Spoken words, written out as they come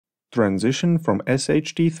Transition from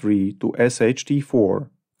SHT3 to SHT4.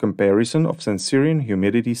 Comparison of Sensirion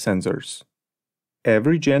humidity sensors.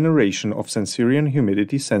 Every generation of Sensirion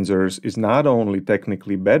humidity sensors is not only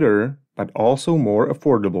technically better, but also more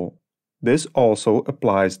affordable. This also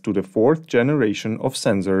applies to the fourth generation of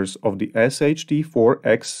sensors of the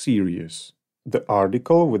SHT4X series. The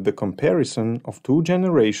article with the comparison of two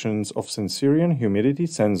generations of Sensirion humidity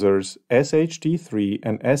sensors SHT3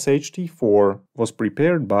 and SHT4 was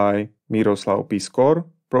prepared by Miroslav Piskor,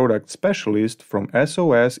 product specialist from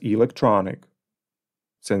SOS Electronic.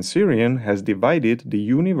 Sensirion has divided the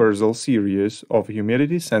universal series of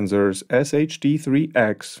humidity sensors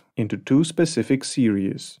SHT3X into two specific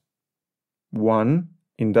series. 1.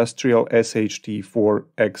 Industrial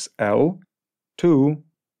SHT4XL. 2.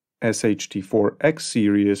 SHT4X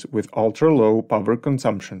series with ultra-low power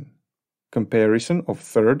consumption. Comparison of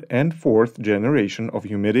third and fourth generation of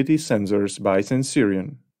humidity sensors by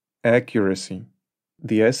Sensirion. Accuracy.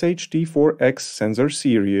 The SHT4X sensor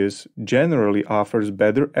series generally offers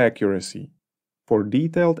better accuracy. For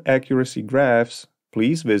detailed accuracy graphs,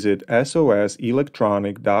 please visit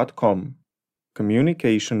soselectronic.com.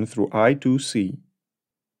 Communication through I2C.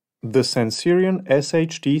 The Sensirion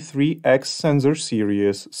SHT3X sensor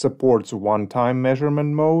series supports one-time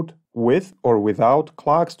measurement mode, with or without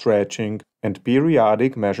clock stretching, and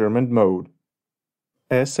periodic measurement mode.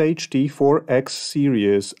 SHT4X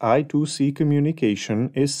series I2C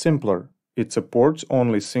communication is simpler. It supports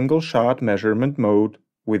only single-shot measurement mode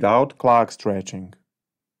without clock stretching.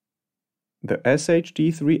 The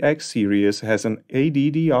SHT3X series has an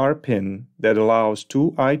ADDR pin that allows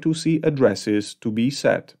two I2C addresses to be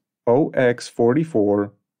set.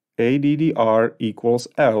 OX44 ADDR equals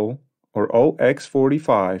L or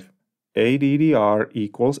OX45 ADDR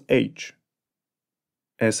equals H.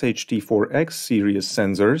 SHT4X series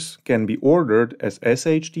sensors can be ordered as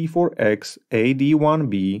SHT4X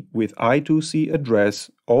AD1B with I2C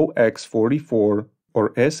address OX44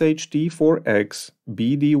 or SHT4X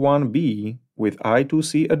BD1B with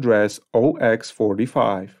I2C address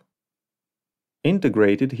OX45.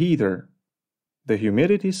 Integrated heater. The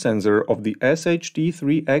humidity sensor of the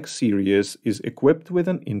SHT3X series is equipped with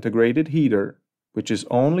an integrated heater, which is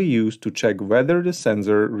only used to check whether the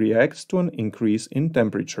sensor reacts to an increase in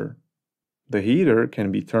temperature. The heater can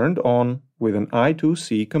be turned on with an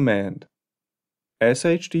I2C command.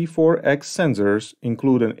 SHT4X sensors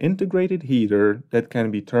include an integrated heater that can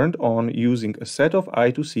be turned on using a set of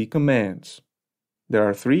I2C commands. There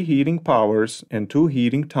are 3 heating powers and 2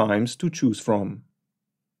 heating times to choose from.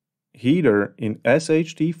 Heater in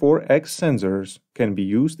SHT4X sensors can be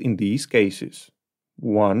used in these cases.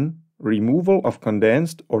 1. Removal of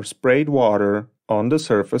condensed or sprayed water on the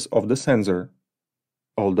surface of the sensor.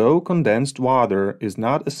 Although condensed water is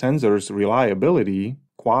not a sensor's reliability,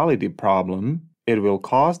 quality problem, it will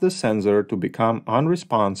cause the sensor to become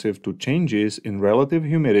unresponsive to changes in relative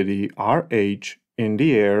humidity RH in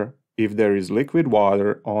the air if there is liquid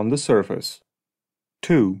water on the surface.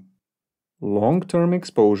 2. Long-term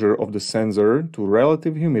exposure of the sensor to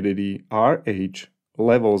relative humidity RH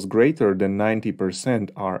levels greater than 90%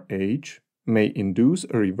 RH may induce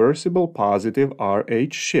a reversible positive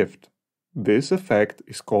RH shift. This effect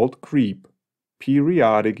is called creep.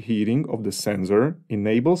 Periodic heating of the sensor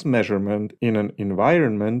enables measurement in an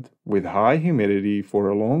environment with high humidity for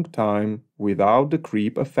a long time without the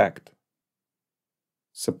creep effect.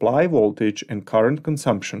 Supply voltage and current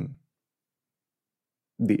consumption.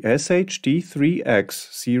 The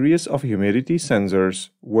SHT3X series of humidity sensors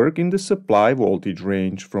work in the supply voltage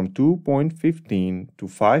range from 2.15 to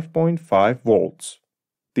 5.5 volts.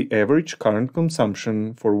 The average current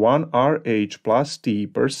consumption for 1 RH plus T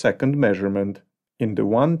per second measurement in the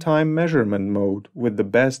one-time measurement mode with the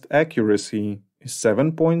best accuracy is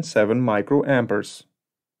 7.7 microamperes.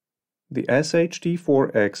 The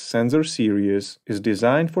SHT4X sensor series is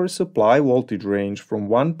designed for a supply voltage range from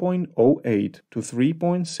 1.08 to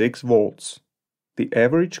 3.6 volts. The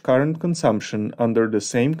average current consumption under the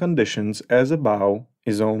same conditions as above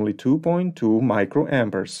is only 2.2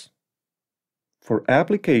 microamperes. For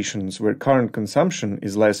applications where current consumption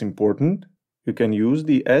is less important, you can use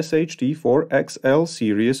the SHT4XL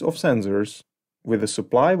series of sensors with a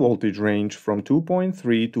supply voltage range from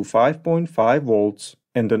 2.3 to 5.5 volts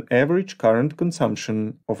and an average current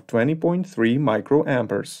consumption of 20.3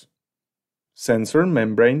 microamperes. Sensor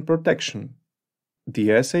membrane protection. The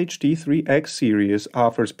SHT3X series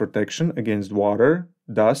offers protection against water,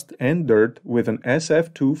 dust, and dirt with an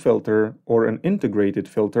SF2 filter or an integrated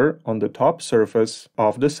filter on the top surface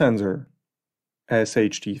of the sensor.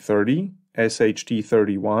 SHT30,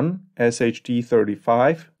 SHT31,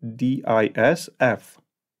 SHT35, DISF.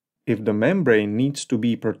 If the membrane needs to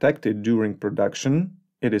be protected during production,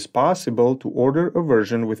 it is possible to order a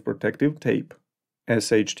version with protective tape,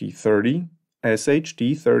 SHT30,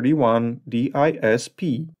 SHT31 DISP.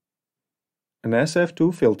 An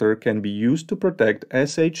SF2 filter can be used to protect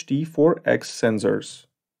SHT4X sensors.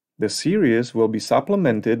 The series will be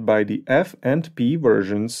supplemented by the F and P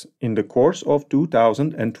versions in the course of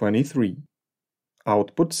 2023.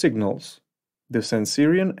 Output signals. The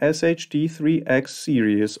Sensirion SHT3X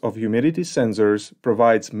series of humidity sensors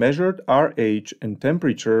provides measured RH and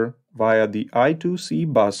temperature via the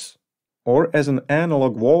I2C bus, or as an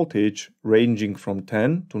analog voltage ranging from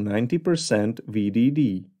 10 to 90%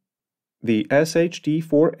 VDD. The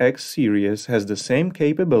SHT4X series has the same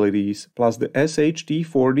capabilities, plus the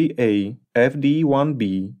SHT40A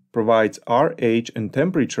FD1B provides RH and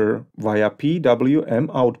temperature via PWM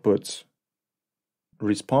outputs.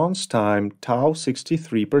 Response time tau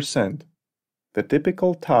 63%. The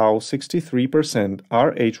typical tau 63%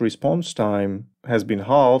 RH response time has been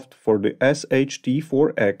halved for the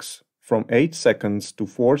SHT4X from 8 seconds to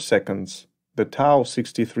 4 seconds. The tau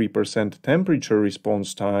 63% temperature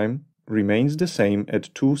response time remains the same at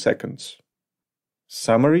 2 seconds.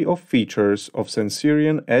 Summary of features of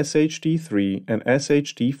Sensirion SHT3 and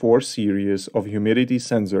SHT4 series of humidity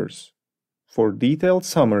sensors. For detailed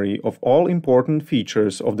summary of all important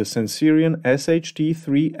features of the Sensirion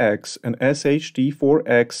SHT3X and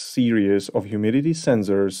SHT4X series of humidity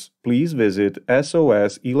sensors, please visit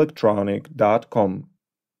soselectronic.com.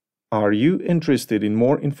 Are you interested in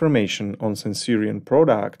more information on Sensirion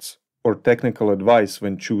products or technical advice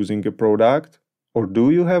when choosing a product? Or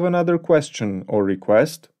do you have another question or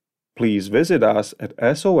request? Please visit us at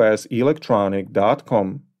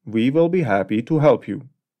soselectronic.com. We will be happy to help you.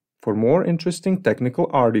 For more interesting technical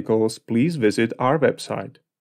articles, please visit our website.